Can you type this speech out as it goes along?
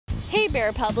Hey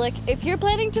Bear Public, if you're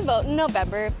planning to vote in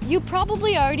November, you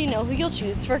probably already know who you'll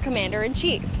choose for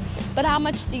Commander-in-Chief. But how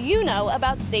much do you know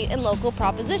about state and local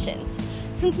propositions?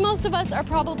 Since most of us are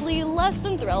probably less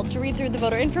than thrilled to read through the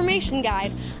voter information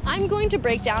guide, I'm going to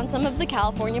break down some of the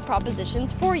California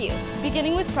propositions for you,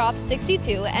 beginning with Prop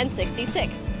 62 and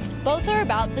 66. Both are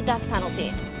about the death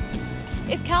penalty.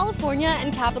 If California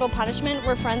and capital punishment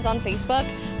were friends on Facebook,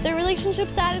 their relationship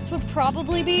status would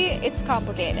probably be it's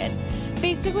complicated.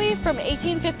 Basically, from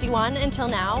 1851 until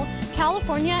now,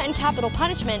 California and capital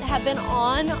punishment have been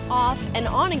on, off, and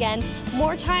on again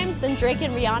more times than Drake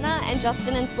and Rihanna and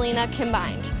Justin and Selena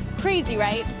combined. Crazy,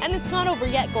 right? And it's not over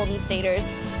yet, Golden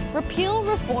Staters. Repeal,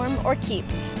 reform, or keep.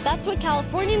 That's what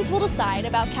Californians will decide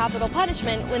about capital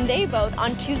punishment when they vote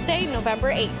on Tuesday,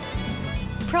 November 8th.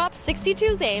 Prop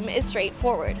 62's aim is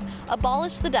straightforward: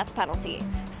 abolish the death penalty.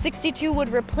 62 would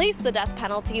replace the death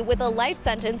penalty with a life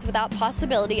sentence without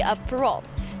possibility of parole.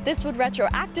 This would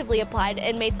retroactively apply to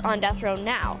inmates on death row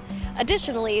now.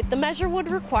 Additionally, the measure would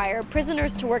require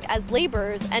prisoners to work as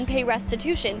laborers and pay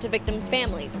restitution to victims'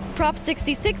 families. Prop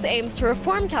 66 aims to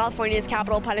reform California's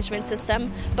capital punishment system,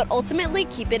 but ultimately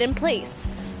keep it in place.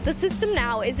 The system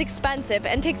now is expensive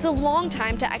and takes a long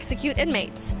time to execute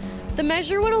inmates. The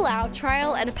measure would allow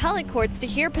trial and appellate courts to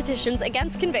hear petitions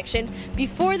against conviction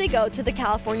before they go to the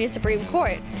California Supreme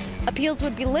Court. Appeals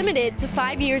would be limited to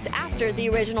 5 years after the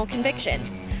original conviction.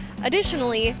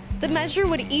 Additionally, the measure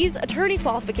would ease attorney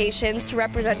qualifications to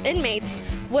represent inmates,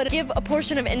 would give a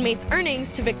portion of inmates' earnings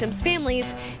to victims'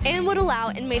 families, and would allow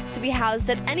inmates to be housed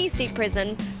at any state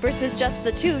prison versus just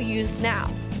the two used now.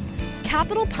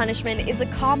 Capital punishment is a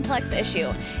complex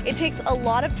issue. It takes a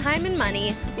lot of time and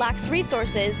money, lacks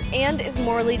resources, and is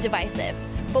morally divisive.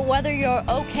 But whether you're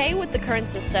okay with the current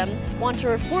system, want to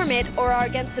reform it, or are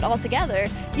against it altogether,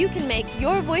 you can make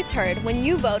your voice heard when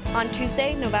you vote on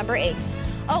Tuesday, November 8th.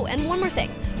 Oh, and one more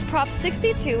thing. Prop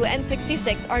 62 and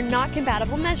 66 are not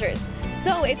compatible measures,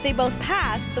 so if they both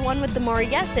pass, the one with the more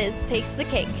yeses takes the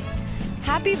cake.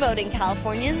 Happy voting,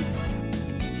 Californians!